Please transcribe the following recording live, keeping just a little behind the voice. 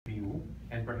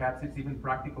perhaps it's even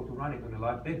practical to run it on a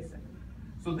large data set.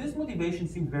 So this motivation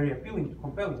seemed very appealing,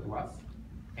 compelling to us,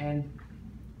 and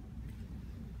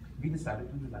we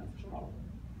decided to design such a model.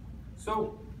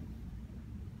 So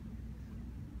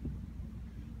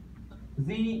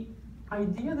the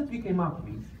idea that we came up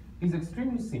with is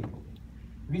extremely simple.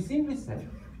 We simply said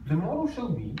the model shall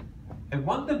be a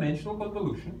one-dimensional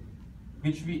convolution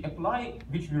which we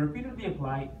repeatedly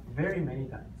apply very many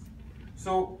times.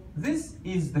 So this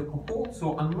is the cohort.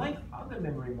 So unlike other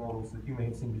memory models that you may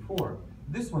have seen before,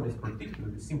 this one is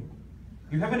particularly simple.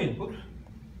 You have an input,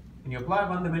 and you apply a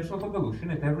one-dimensional convolution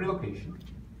at every location,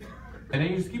 and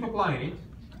then you just keep applying it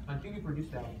until you produce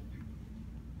the output.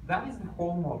 That is the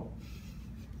whole model.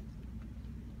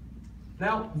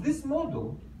 Now, this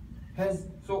model has,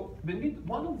 so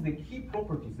one of the key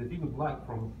properties that we would like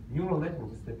from neural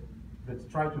networks that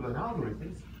try to learn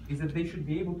algorithms is that they should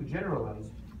be able to generalize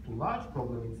to large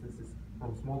problem instances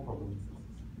from small problem instances.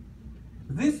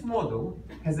 This model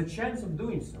has a chance of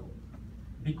doing so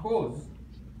because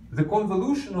the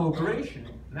convolutional operation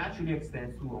naturally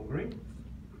extends to longer inputs.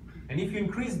 And if you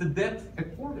increase the depth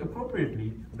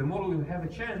appropriately, the model will have a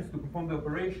chance to perform the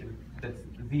operation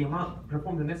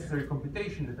perform the necessary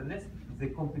computation that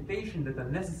are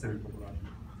necessary for the large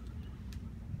model.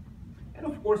 And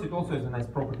of course, it also has a nice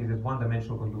property that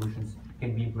one-dimensional convolutions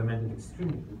can be implemented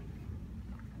extremely quickly.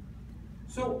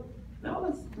 So now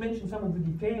let's mention some of the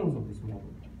details of this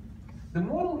model. The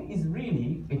model is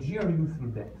really a GRU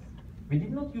through depth. We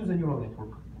did not use a neural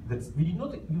network. We did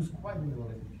not use quite a neural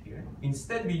network here.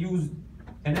 Instead, we used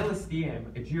an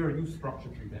LSTM, a GRU structure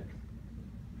through depth,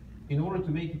 in order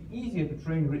to make it easier to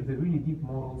train the really deep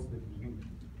models that we use.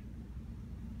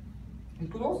 It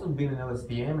could also have been an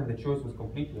LSTM, and the choice was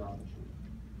completely arbitrary.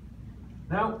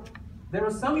 Now, there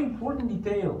are some important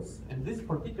details, and this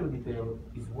particular detail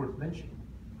is worth mentioning.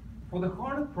 For the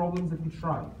harder problems that we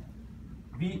tried,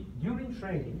 during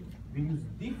training, we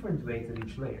used different weights at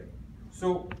each layer.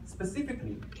 So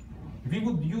specifically, we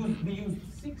used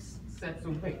 6 sets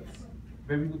of weights,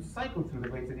 where we would cycle through the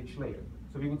weights at each layer.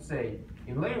 So we would say,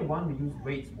 in layer 1, we use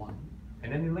weights 1,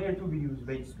 and then in layer 2, we use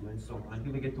weights 2, and so on,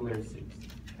 until we get to layer 6.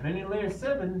 And then in layer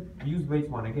 7, we use weights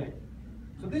 1 again.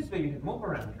 So this way, we had more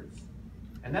parameters,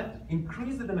 and that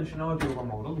increased the dimensionality of our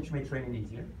model, which made training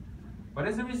easier. But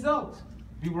as a result,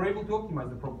 we were able to optimize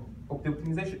the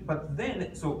optimization. But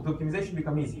then, so the optimization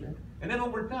became easier. And then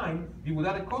over time, we would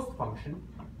add a cost function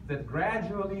that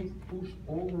gradually pushed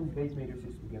all those weight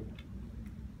matrices together.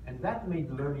 And that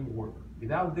made learning work.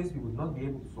 Without this, we would not be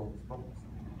able to solve these problems.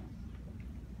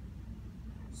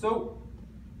 So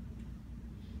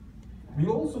we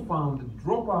also found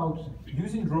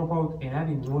using dropout and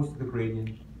adding noise to the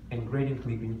gradient and gradient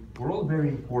clipping were all very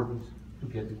important to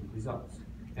get the good results.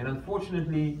 And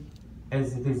unfortunately,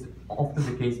 as it is often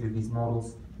the case with these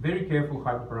models, very careful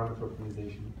hyperparameter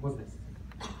optimization was necessary.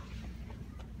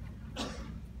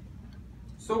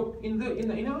 So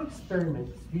in our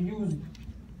experiments, we used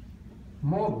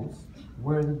models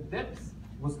where the depth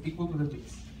was equal to the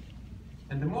width.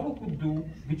 And the model could do,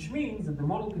 which means that the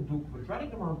model could do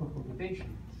quadratic amount of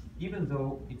computation, even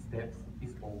though its depth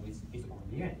is always on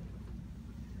the end.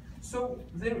 So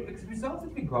the results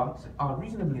that we got are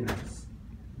reasonably nice.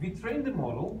 We trained the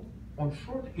model on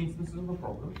short instances of a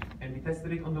problem, and we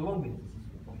tested it on the long instances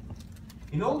of the problem.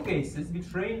 In all cases, we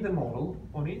trained the model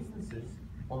on instances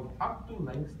of up to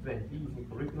length 20 using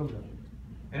curriculum learning,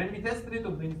 and then we tested it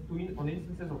on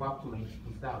instances of up to length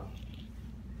 2000.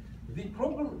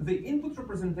 The input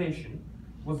representation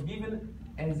was given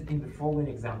as in the following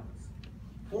examples.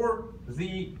 For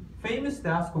the famous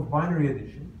task of binary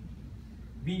addition,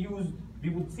 we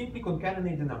would simply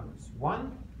concatenate the numbers,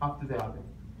 one after the other,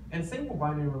 and same for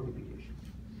binary multiplication.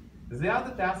 The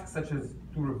other tasks, such as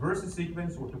to reverse a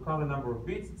sequence or to count a number of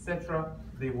bits, etc.,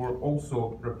 they were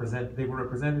represented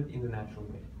in the natural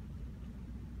way.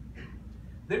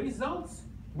 The results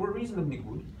were reasonably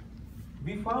good.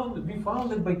 We found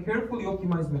that by carefully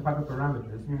optimizing the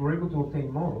hyperparameters, we were able to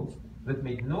obtain models that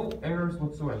made no errors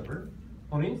whatsoever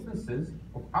on instances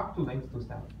of up to length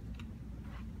 2000.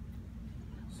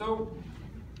 So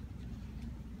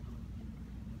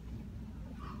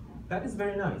that is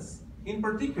very nice. In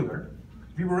particular,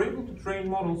 we were able to train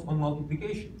models on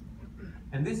multiplication.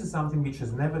 And this is something which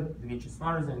as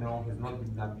far as I know, has not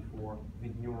been done before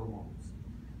with neural models.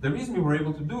 The reason we were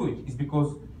able to do it is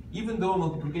because even though a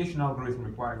multiplication algorithm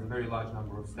requires a very large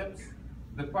number of steps,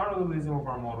 the parallelism of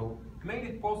our model made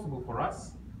it possible for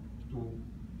us to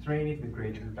train it with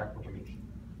gradient backpropagation,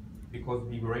 because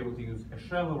we were able to use a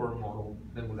shallower model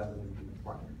than would otherwise be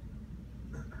required.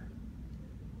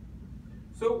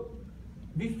 So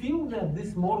we feel that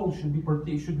this model should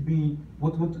be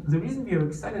what the reason we are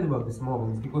excited about this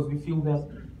model is because we feel that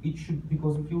you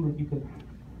can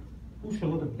push a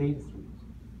lot of data through it.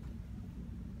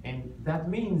 And that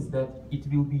means that it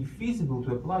will be feasible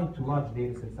to apply to large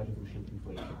data sets such as machine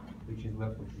translation, which is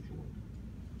left for future work.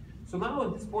 So now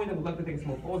at this point I would like to take a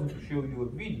small pause and to show you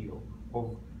a video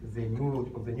of the neural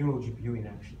GPU in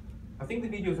action. I think the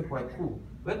videos are quite cool.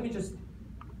 Let me just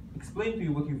explain to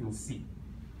you what you will see.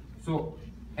 So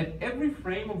at every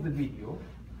frame of the video,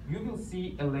 you will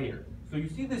see a layer. So you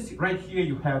see this right here,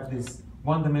 you have this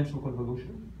one-dimensional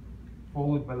convolution,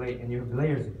 followed by layer, and you have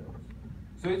layers of those.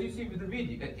 So as you see with the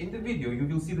video, in the video, you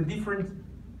will see the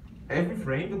every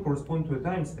frame will correspond to a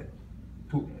time step,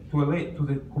 to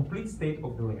the complete state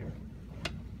of the layer.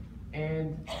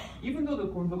 And even though the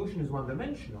convolution is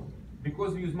one-dimensional,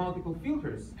 because we use multiple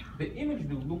filters, the image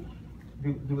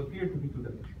will appear to be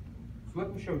two-dimensional. So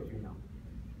let me show it to you now.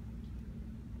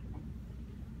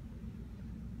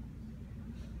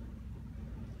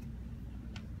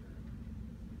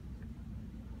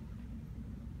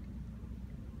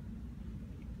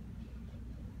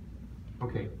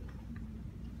 Okay.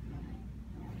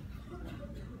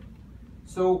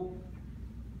 So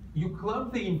you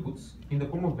clump the inputs in the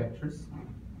form of vectors,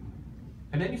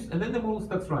 and then the model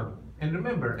starts running. And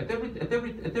remember, at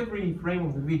every frame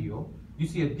of the video, you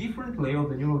see a different layer of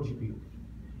the neural GPU.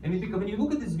 And when you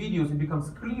look at these videos, it becomes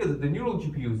clear that the neural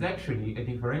GPU is actually a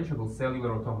differentiable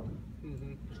cellular automaton.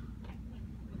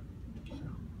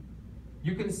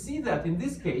 You can see that in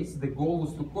this case, the goal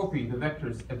was to copy the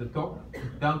vectors at the top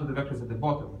down to the vectors at the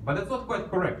bottom. But that's not quite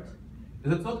correct.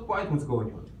 That's not quite what's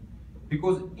going on.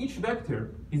 Because each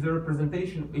vector is a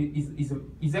representation,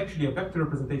 is actually a vector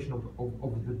representation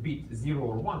of the bit 0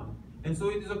 or 1. And so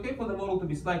it is okay for the model to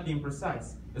be slightly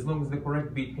imprecise, as long as the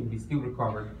correct bit can be still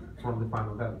recovered from the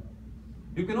final value.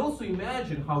 You can also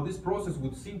imagine how this process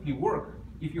would simply work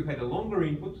if you had a longer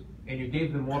input and you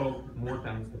gave the model more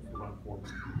time steps to run forward.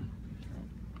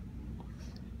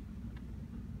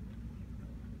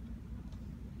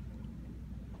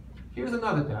 Here's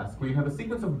another task where you have a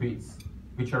sequence of bits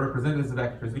which are represented as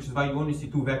vectors, which is why you only see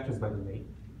two vectors, by the way,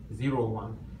 0 or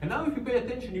 1. And now if you pay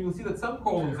attention, you will see that some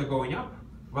columns are going up,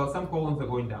 while some columns are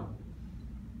going down.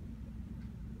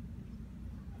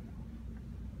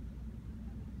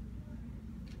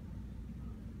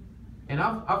 And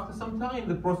after some time,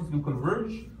 the process will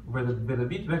converge where the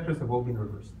bit vectors have all been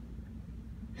reversed.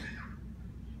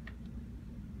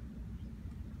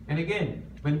 And again,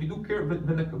 when the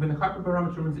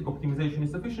hyperparameter optimization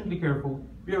is sufficiently careful,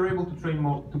 we are able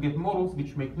to get models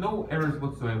which make no errors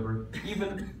whatsoever,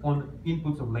 even on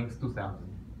inputs of length 2000.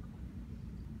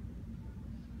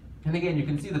 And again, you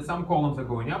can see that some columns are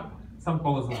going up, some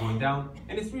columns are going down,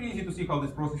 and it's really easy to see how this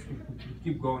process can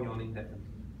keep going on indefinitely.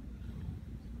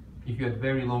 If you had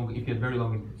very long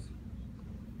inputs.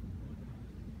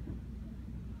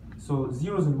 So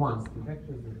zeros and ones, the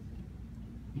vectors,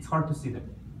 it's hard to see them.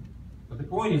 But the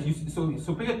point is,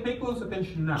 so pay close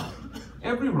attention now.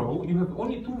 Every row, you have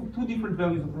only two different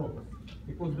values of rows,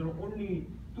 because there are only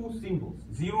two symbols,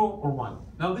 0 or 1.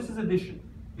 Now this is addition.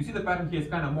 You see the pattern here is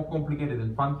kind of more complicated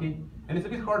and funky, and it's a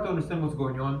bit hard to understand what's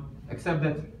going on, except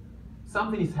that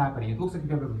something is happening. It looks like you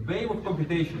have a wave of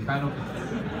computation, kind of.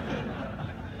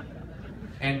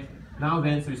 And now the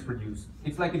answer is produced.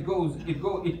 It's like it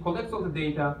collects all the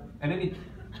data, and then it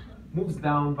moves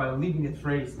down while leaving a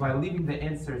trace, while leaving the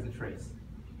answer as a trace.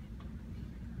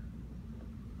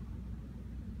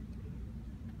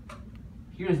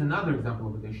 Here's another example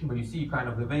of addition, where you see kind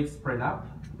of the waves spread up,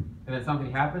 and then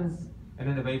something happens, and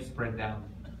then the waves spread down.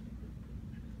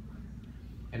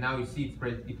 And now you see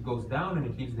it goes down, and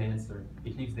it leaves the answer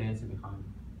behind.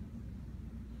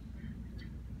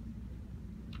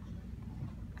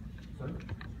 Sorry?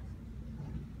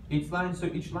 Each line, so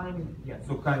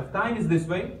kind of time is this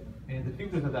way, and the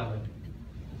filters are that way.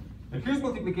 And here's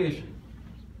multiplication.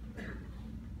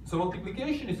 So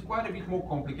multiplication is quite a bit more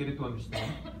complicated to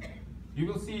understand. You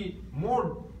will see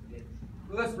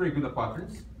less regular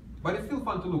patterns, but it's still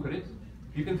fun to look at it.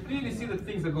 You can clearly see that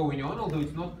things are going on, although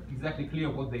it's not exactly clear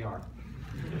what they are.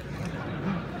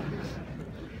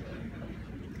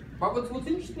 But what's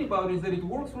interesting about it is that it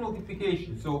works for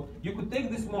multiplication. So you could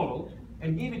take this model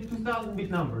and give it 2000-bit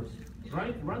numbers,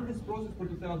 right? Run this process for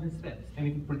 2000 steps, and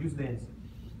it will produce the answer.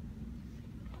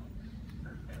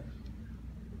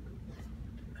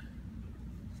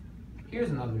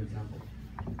 Here's another example.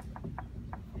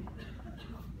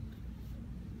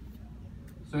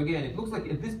 So again, it looks like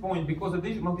at this point, because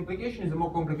addition, multiplication is a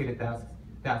more complicated task,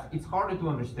 it's harder to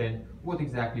understand what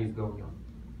exactly is going on.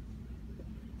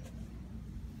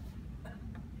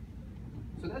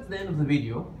 So that's the end of the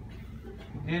video,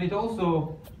 and it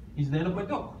also is the end of my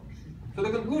talk. So the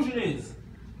conclusion is,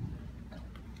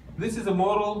 this is a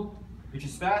model which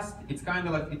is fast. It's kind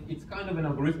of like it's kind of an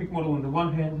algorithmic model on the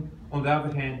one hand. On the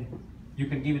other hand, you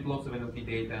can give it lots of NLP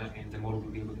data, and the model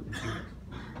will be able to consume it.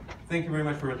 Thank you very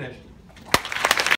much for your attention.